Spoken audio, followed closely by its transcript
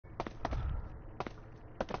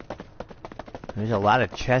There's a lot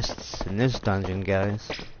of chests in this dungeon, guys.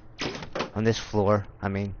 On this floor, I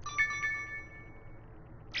mean.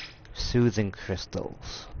 Soothing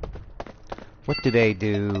crystals. What do they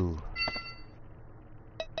do?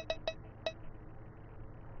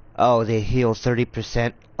 Oh, they heal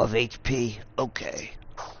 30% of HP. Okay.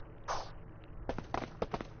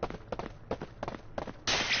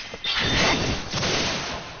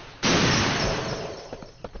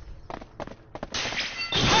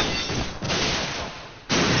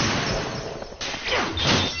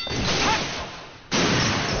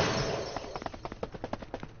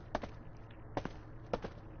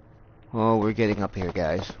 Oh, we're getting up here,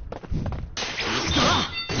 guys.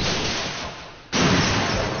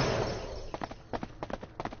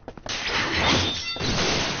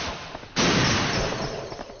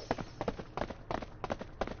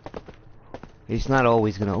 He's not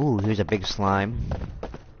always gonna... Ooh, here's a big slime.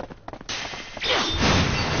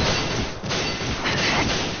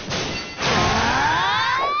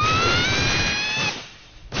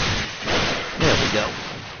 There we go.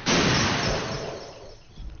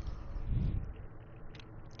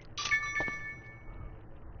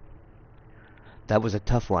 That was a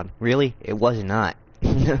tough one. Really? It was not.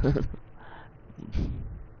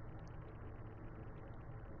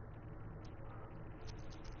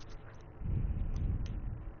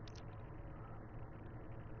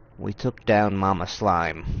 We took down Mama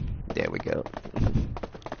Slime. There we go.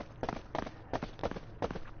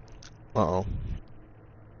 Uh-oh.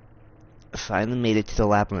 Finally made it to the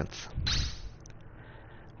labyrinth.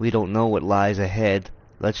 We don't know what lies ahead.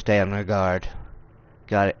 Let's stay on our guard.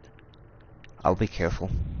 Got it. I'll be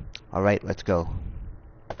careful. Alright, let's go.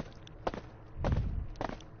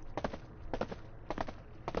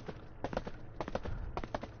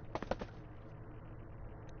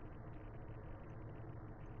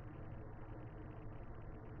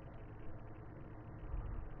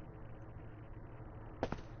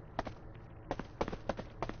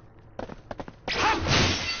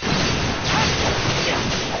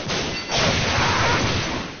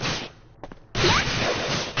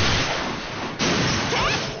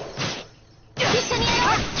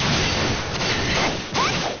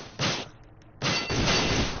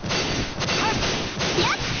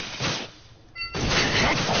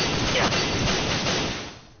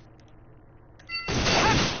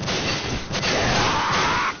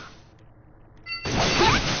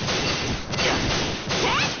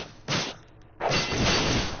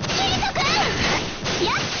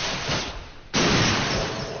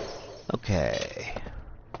 Okay.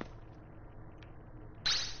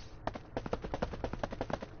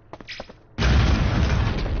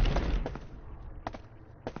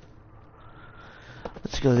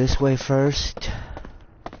 Let's go this way first.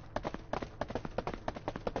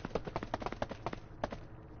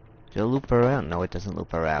 Does it loop around? No, it doesn't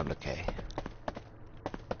loop around. Okay.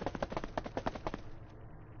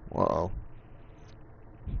 Whoa.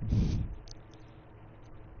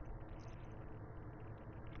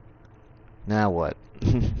 Now what?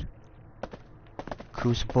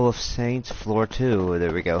 Crucible of Saints, floor 2.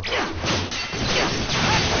 There we go.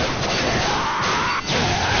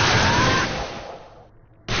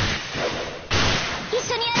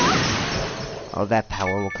 Oh, that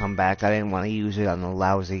power will come back. I didn't want to use it on the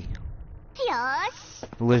lousy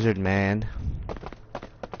lizard man.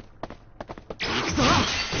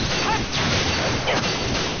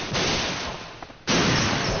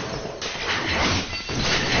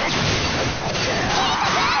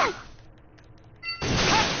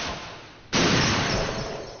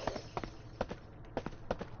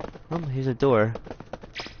 Oh, here's a door.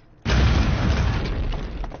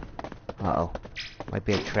 Uh-oh. Might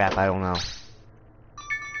be a trap, I don't know.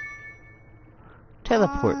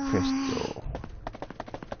 Teleport crystal.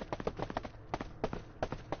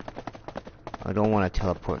 I don't want a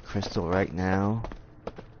teleport crystal right now.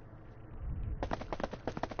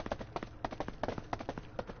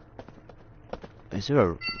 Is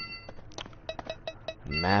there a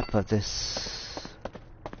map of this?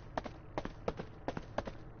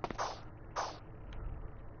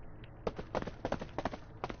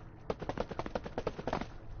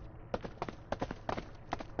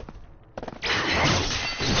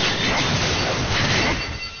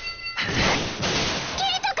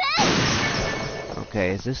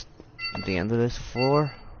 Okay, is this the end of this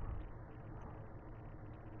floor?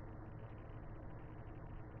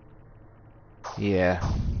 Yeah.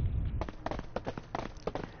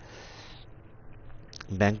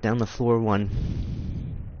 Back down to floor 1.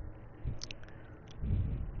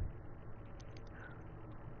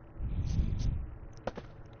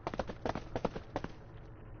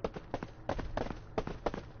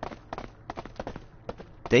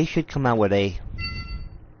 they should come out with a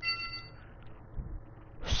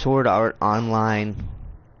Sword Art Online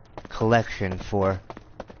collection for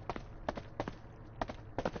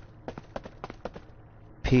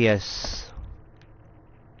PS4.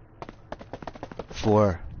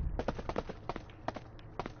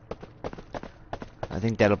 I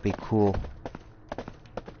think that'll be cool.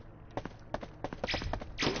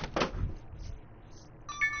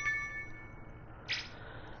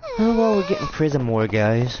 Oh well, we're getting prison more,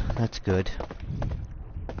 guys. That's good.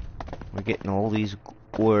 We're getting all these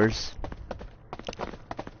ores.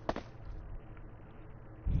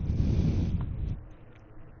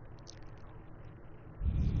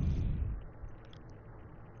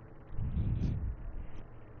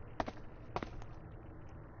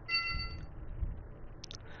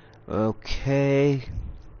 Okay.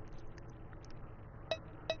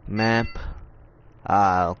 Map.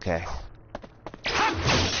 Ah, okay.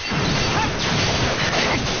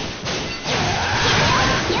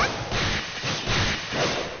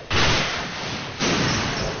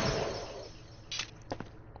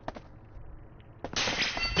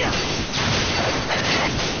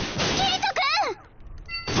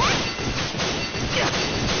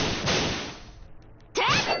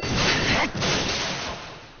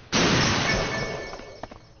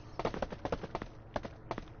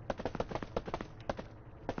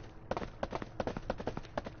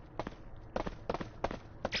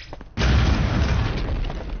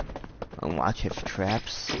 And watch it for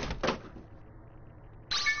traps.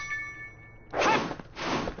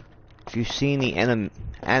 If you've seen the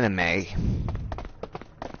anime, there's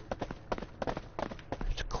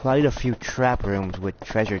quite a few trap rooms with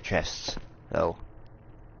treasure chests, though.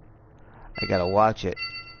 I gotta watch it.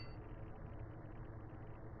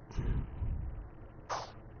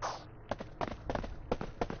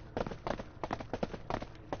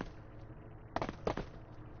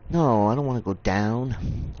 No, I don't want to go down.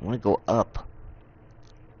 I want to go up.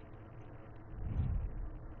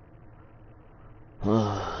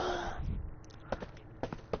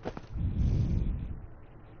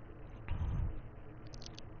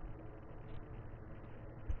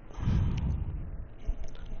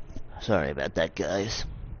 Sorry about that, guys.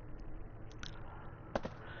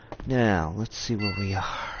 Now, let's see where we are.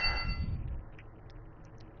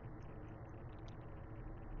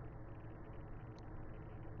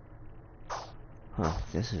 Huh,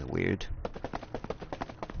 this is weird.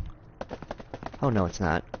 Oh, no, it's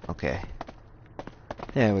not. Okay.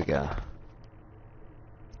 There we go.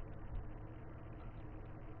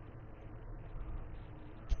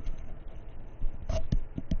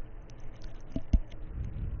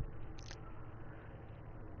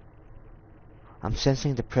 I'm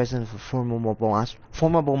sensing the presence of a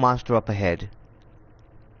formidable monster up ahead.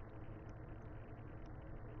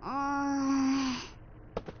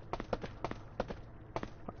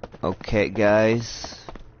 Okay, guys.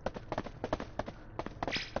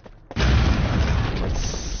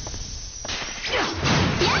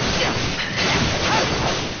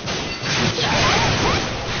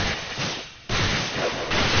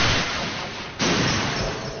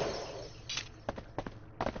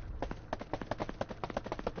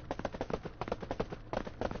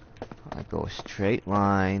 I go a straight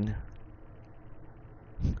line.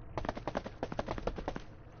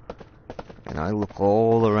 And I look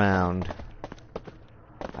all around.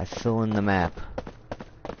 I fill in the map.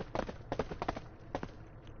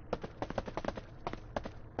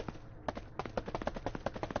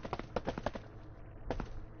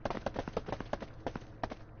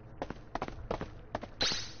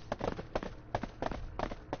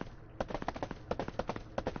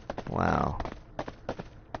 Wow.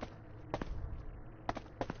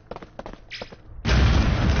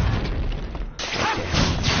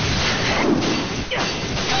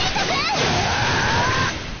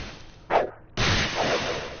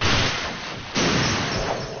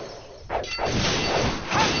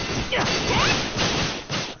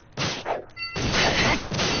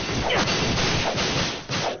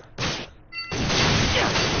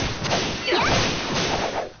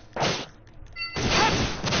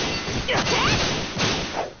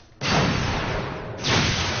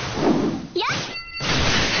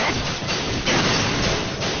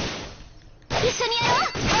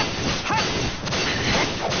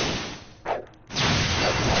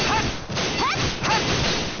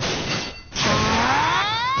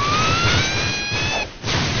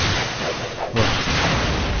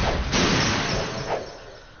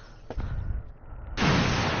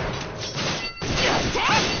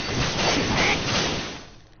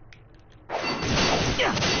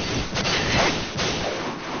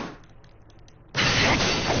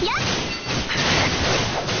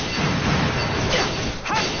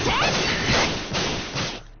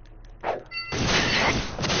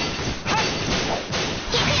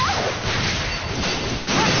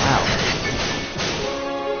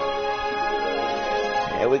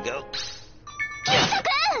 we go.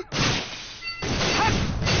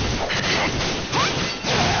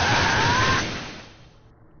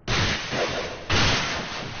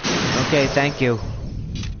 Okay, thank you.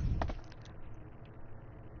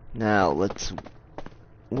 Now,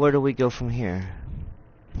 where do we go from here?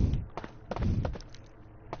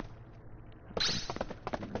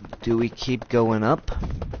 Do we keep going up?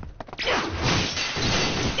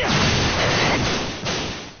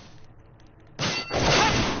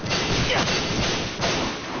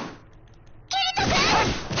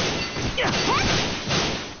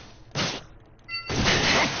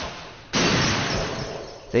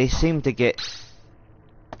 They seem to get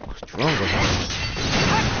stronger.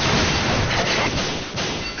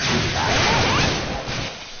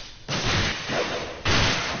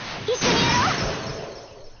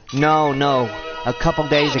 No, a couple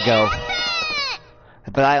days ago.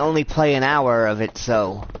 But I only play an hour of it,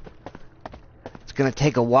 so it's gonna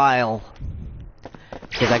take a while.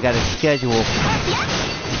 Because I got a schedule.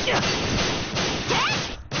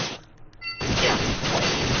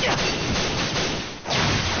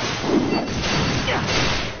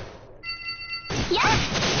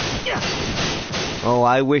 Oh,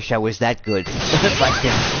 I wish I was that good. If I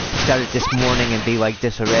could start it this morning and be like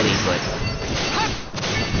this already, but...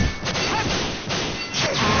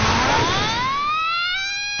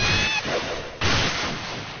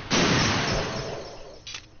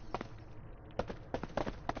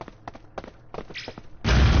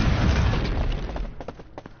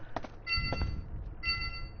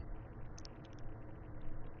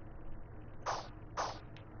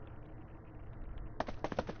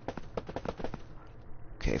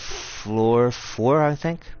 Okay, floor 4, I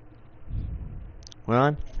think. We're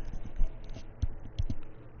on.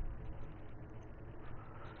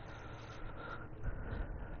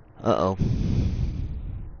 Uh-oh.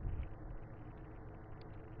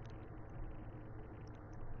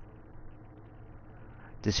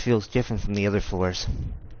 This feels different from the other floors.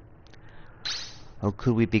 Oh,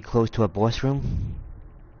 could we be close to a boss room?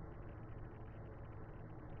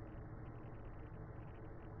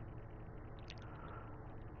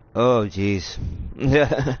 Oh, jeez.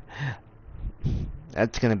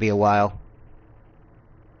 That's gonna be a while.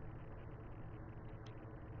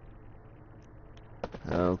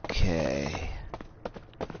 Okay.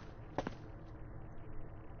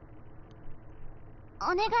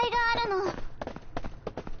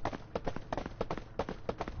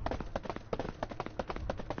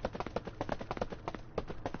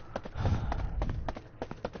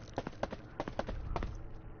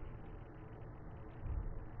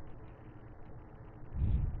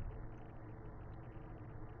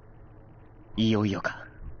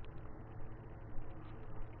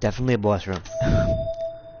 Definitely a boss room.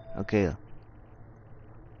 Okay.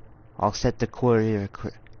 I'll set the courier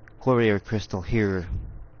crystal here.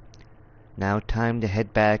 Now time to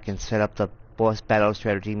head back and set up the boss battle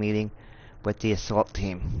strategy meeting with the assault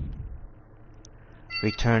team.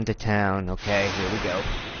 Return to town. Okay, here we go.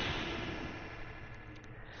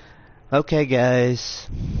 Okay, guys.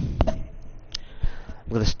 I'm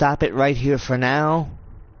gonna stop it right here for now.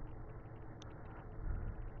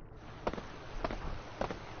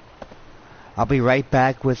 I'll be right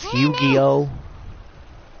back with Yu-Gi-Oh!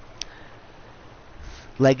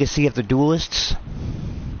 Legacy of the Duelists.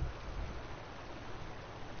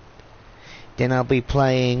 Then I'll be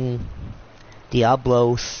playing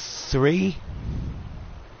Diablo 3.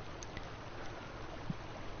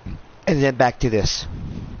 And then back to this.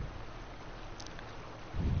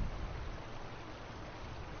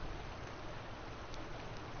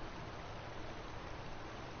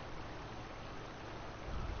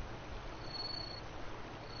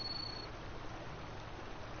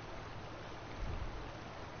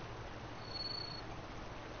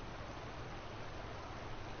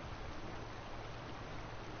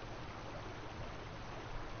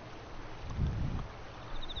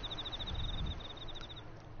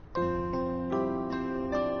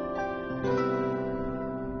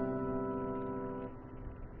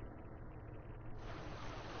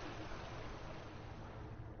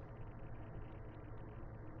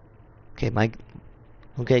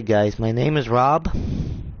 Okay, guys, my name is Rob,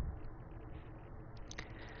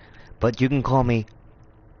 but you can call me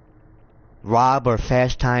Rob or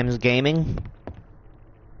Fast Times Gaming.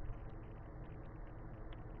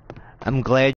 I'm glad